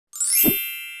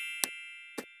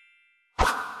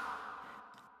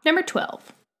Number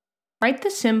 12. Write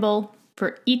the symbol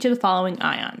for each of the following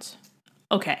ions.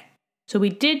 Okay, so we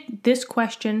did this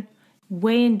question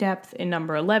way in depth in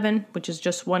number 11, which is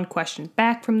just one question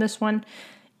back from this one.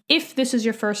 If this is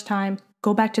your first time,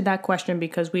 go back to that question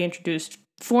because we introduced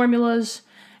formulas,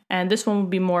 and this one will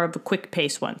be more of a quick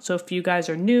pace one. So if you guys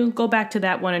are new, go back to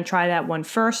that one and try that one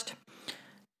first.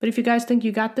 But if you guys think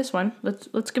you got this one,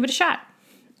 let's give it a shot.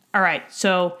 All right,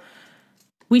 so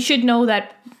we should know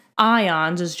that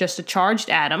ions is just a charged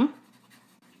atom.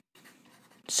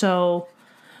 So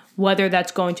whether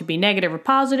that's going to be negative or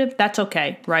positive, that's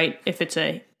okay, right? If it's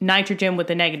a nitrogen with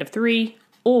a -3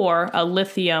 or a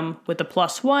lithium with a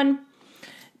 +1,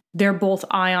 they're both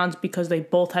ions because they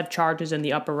both have charges in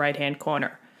the upper right-hand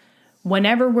corner.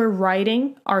 Whenever we're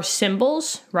writing our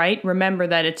symbols, right, remember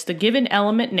that it's the given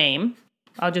element name.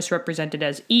 I'll just represent it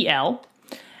as EL.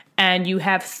 And you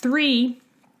have 3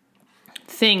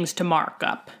 things to mark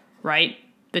up, right?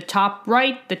 The top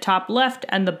right, the top left,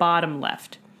 and the bottom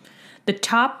left. The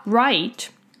top right,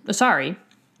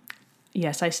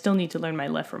 yes, I still need to learn my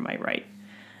left from my right.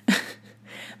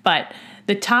 But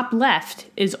the top left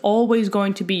is always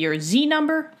going to be your Z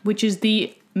number, which is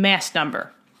the mass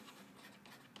number.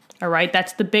 All right,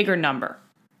 that's the bigger number.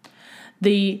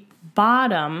 The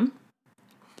bottom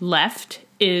left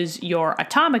is your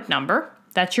atomic number.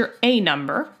 That's your A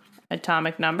number,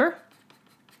 atomic number.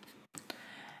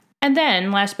 And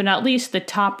then, last but not least, the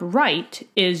top right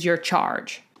is your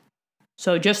charge.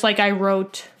 So just like I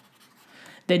wrote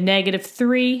the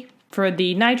 -3 for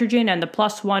the nitrogen and the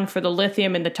 +1 for the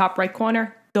lithium in the top right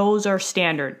corner, those are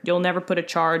standard. You'll never put a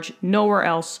charge nowhere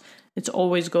else. It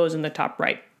always goes in the top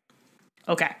right.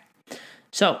 Okay,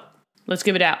 so let's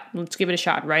give it out. Let's give it a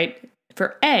shot, right?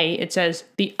 For A, it says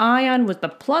the ion with the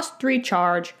 +3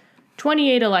 charge,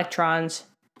 28 electrons,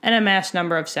 and a mass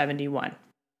number of 71.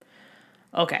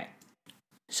 Okay,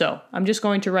 so I'm just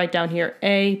going to write down here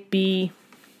A, B,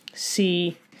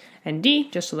 C, and D,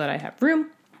 just so that I have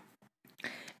room.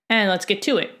 And let's get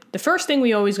to it. The first thing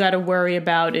we always got to worry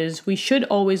about is we should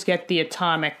always get the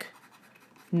atomic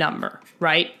number,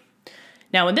 right?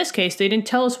 Now, in this case, they didn't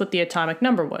tell us what the atomic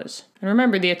number was. And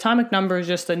remember, the atomic number is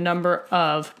just the number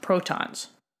of protons.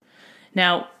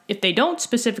 Now, if they don't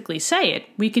specifically say it,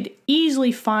 we could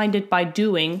easily find it by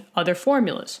doing other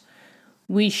formulas.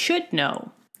 We should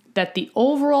know that the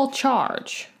overall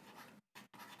charge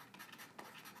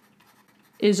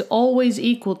is always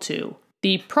equal to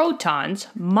the protons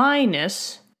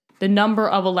minus the number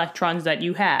of electrons that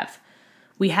you have.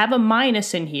 We have a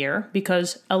minus in here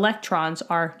because electrons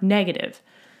are negative.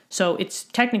 So it's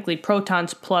technically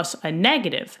protons plus a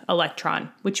negative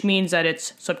electron, which means that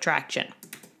it's subtraction.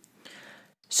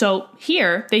 So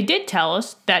here, they did tell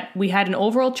us that we had an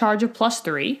overall charge of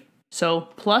 +3. So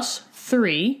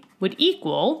 +3 would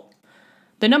equal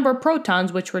the number of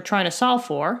protons, which we're trying to solve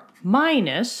for,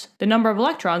 minus the number of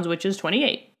electrons, which is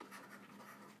 28.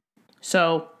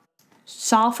 So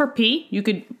solve for P. You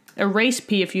could erase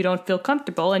P if you don't feel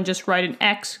comfortable and just write an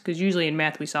X, because usually in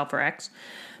math we solve for X.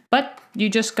 But you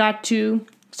just got to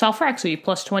solve for X, so you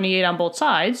plus 28 on both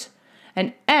sides.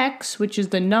 And X, which is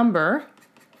the number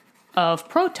of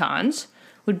protons,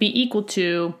 would be equal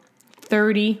to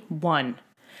 31.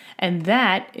 And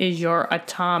that is your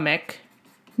atomic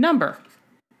number,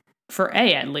 for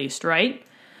A at least, right?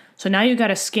 So now you got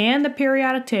to scan the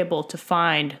periodic table to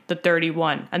find the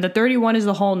 31. And the 31 is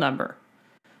the whole number.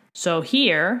 So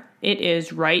here, it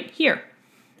is right here.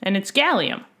 And it's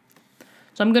gallium.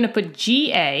 So I'm going to put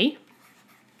Ga.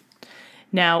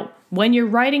 Now, when you're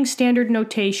writing standard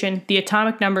notation, the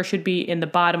atomic number should be in the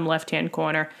bottom left-hand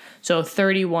corner. So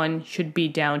 31 should be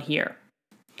down here.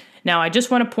 Now, I just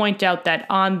want to point out that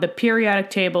on the periodic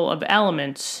table of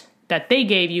elements that they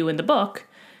gave you in the book,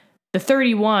 the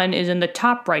 31 is in the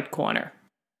top right corner.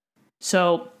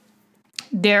 So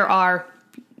there are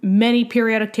many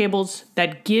periodic tables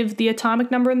that give the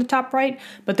atomic number in the top right,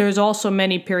 but there's also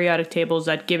many periodic tables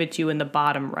that give it to you in the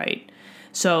bottom right.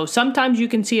 So sometimes you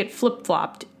can see it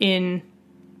flip-flopped in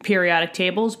periodic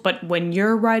tables, but when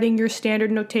you're writing your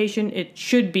standard notation, it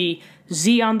should be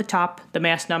Z on the top, the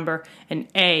mass number, and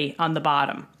A on the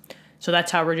bottom. So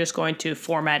that's how we're just going to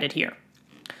format it here.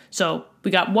 So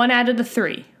we got 1 out of the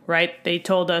 3, right? They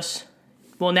told us,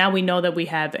 well, now we know that we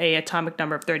have an atomic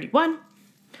number of 31.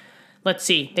 Let's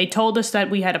see, they told us that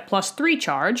we had a +3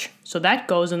 charge, so that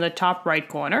goes in the top right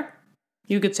corner.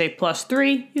 You could say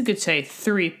 +3, you could say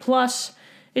 3+,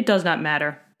 it does not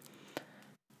matter.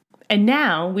 And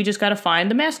now we just got to find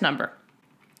the mass number.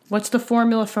 What's the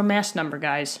formula for mass number,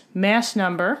 guys? Mass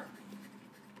number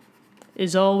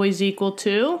is always equal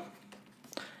to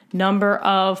number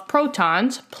of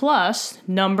protons plus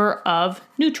number of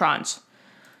neutrons.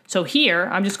 So here,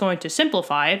 I'm just going to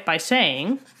simplify it by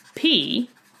saying P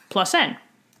plus N.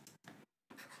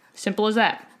 Simple as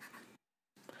that.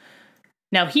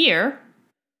 Now here,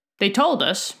 they told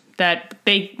us that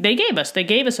they gave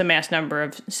us a mass number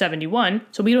of 71,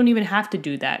 so we don't even have to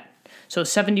do that. So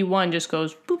 71 just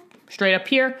goes boop, straight up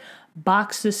here.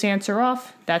 Box this answer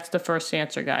off. That's the first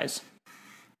answer, guys.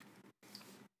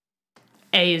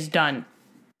 A is done.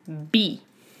 B.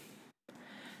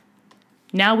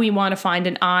 Now we want to find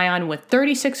an ion with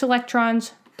 36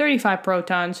 electrons, 35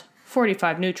 protons,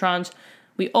 45 neutrons.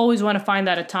 We always want to find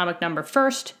that atomic number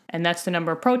first, and that's the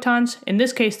number of protons. In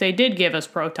this case, they did give us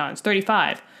protons,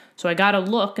 35. So I got to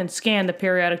look and scan the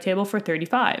periodic table for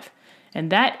 35.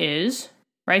 And that is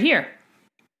right here.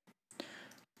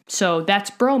 So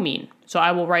that's bromine. So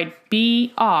I will write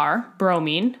Br,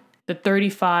 bromine. The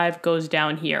 35 goes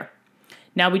down here.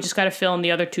 Now we just got to fill in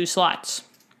the other two slots.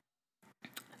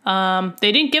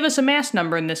 They didn't give us a mass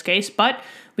number in this case, but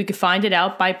we could find it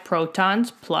out by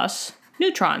protons plus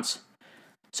neutrons.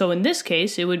 So in this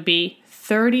case, it would be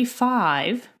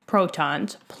 35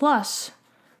 protons plus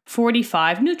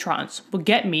 45 neutrons will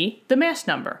get me the mass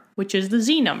number, which is the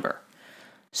Z number.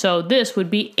 So this would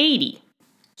be 80.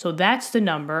 So that's the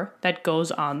number that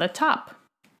goes on the top.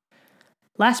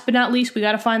 Last but not least, we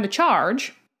got to find the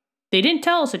charge. They didn't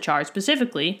tell us a charge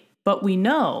specifically, but we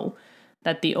know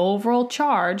that the overall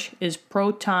charge is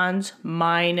protons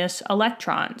minus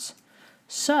electrons.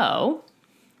 So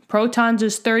protons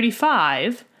is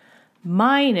 35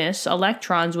 minus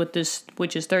electrons with this,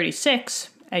 which is 36,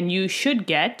 and you should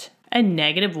get a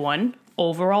 -1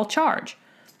 overall charge.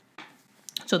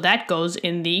 So that goes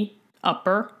in the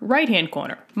upper right-hand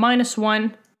corner.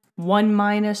 -1, 1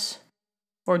 minus,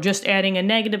 or just adding a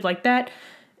negative like that,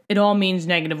 it all means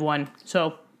 -1.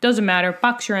 So doesn't matter,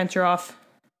 box your answer off.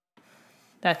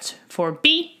 That's for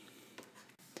B.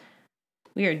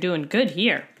 We are doing good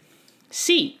here.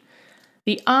 C,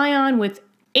 the ion with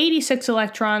 86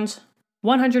 electrons,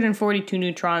 142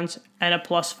 neutrons, and a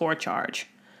 +4 charge.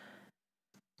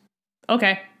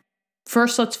 Okay,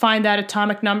 first let's find that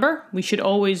atomic number. We should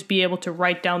always be able to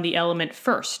write down the element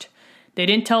first. They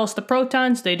didn't tell us the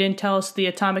protons, they didn't tell us the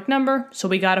atomic number, so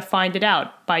we got to find it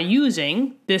out by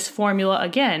using this formula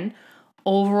again.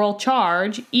 Overall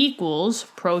charge equals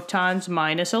protons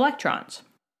minus electrons.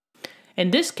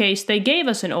 In this case, they gave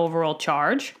us an overall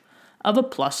charge of a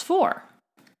 +4.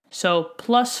 So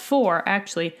 +4,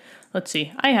 actually, let's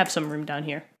see, I have some room down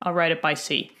here. I'll write it by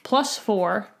C.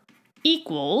 +4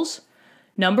 equals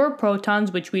number of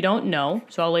protons, which we don't know,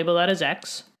 so I'll label that as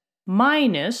X,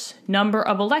 minus number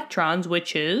of electrons,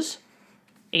 which is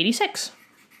 86.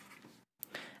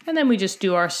 And then we just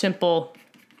do our simple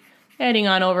adding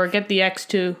on over, get the X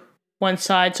to one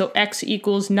side, so X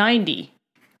equals 90.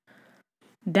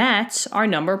 That's our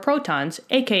number of protons,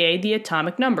 aka the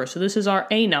atomic number. So this is our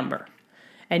A number.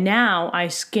 And now I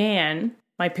scan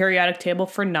my periodic table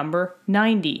for number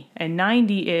 90. And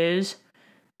 90 is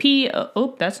P,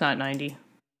 oh, that's not 90.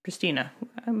 Christina,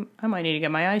 I might need to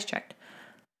get my eyes checked.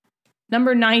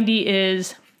 Number 90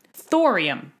 is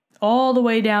thorium, all the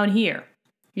way down here.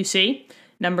 You see?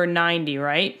 Number 90,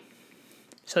 right?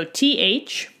 So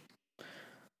TH,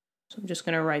 so I'm just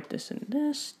going to write this in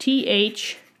this,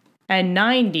 TH and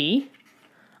 90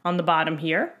 on the bottom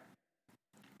here.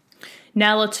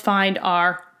 Now let's find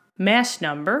our mass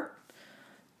number.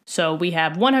 So we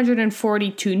have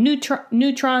 142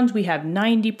 neutrons, we have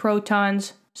 90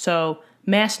 protons, so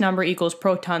mass number equals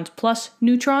protons plus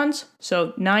neutrons.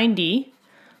 So 90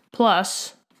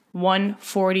 plus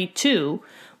 142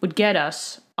 would get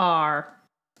us our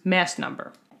mass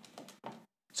number.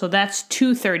 So that's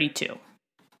 232.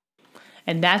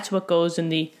 And that's what goes in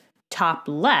the top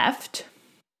left,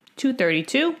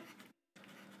 232.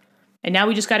 And now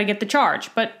we just got to get the charge.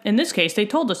 But in this case, they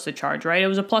told us the charge, right? It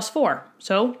was a +4.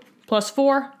 So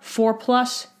 +4, 4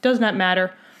 plus, does not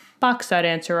matter. Box that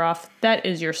answer off. That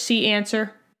is your C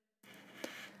answer.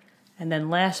 And then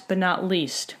last but not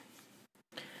least,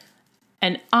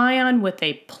 an ion with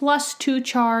a +2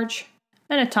 charge,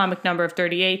 an atomic number of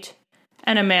 38,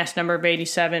 and a mass number of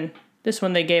 87. This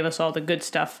one they gave us all the good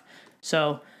stuff.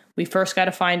 So we first got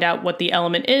to find out what the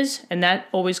element is, and that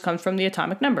always comes from the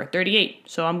atomic number, 38.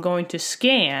 So I'm going to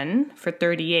scan for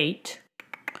 38.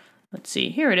 Let's see,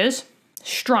 here it is.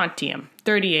 Strontium,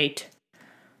 38.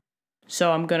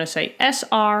 So I'm going to say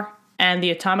SR, and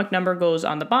the atomic number goes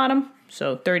on the bottom,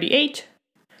 so 38.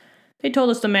 They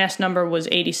told us the mass number was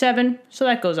 87, so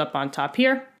that goes up on top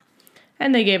here.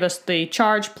 And they gave us the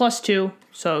charge +2,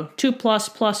 so 2 plus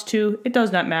 +2, it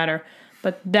does not matter,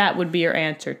 but that would be your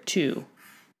answer, 2.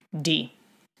 D.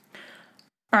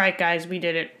 All right, guys, we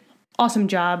did it. Awesome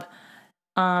job.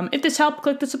 If this helped,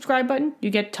 click the subscribe button. You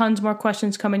get tons more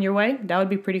questions coming your way. That would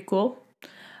be pretty cool.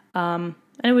 And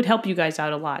it would help you guys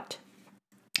out a lot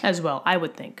as well, I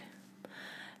would think.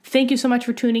 Thank you so much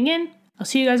for tuning in. I'll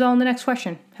see you guys all in the next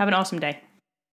question. Have an awesome day.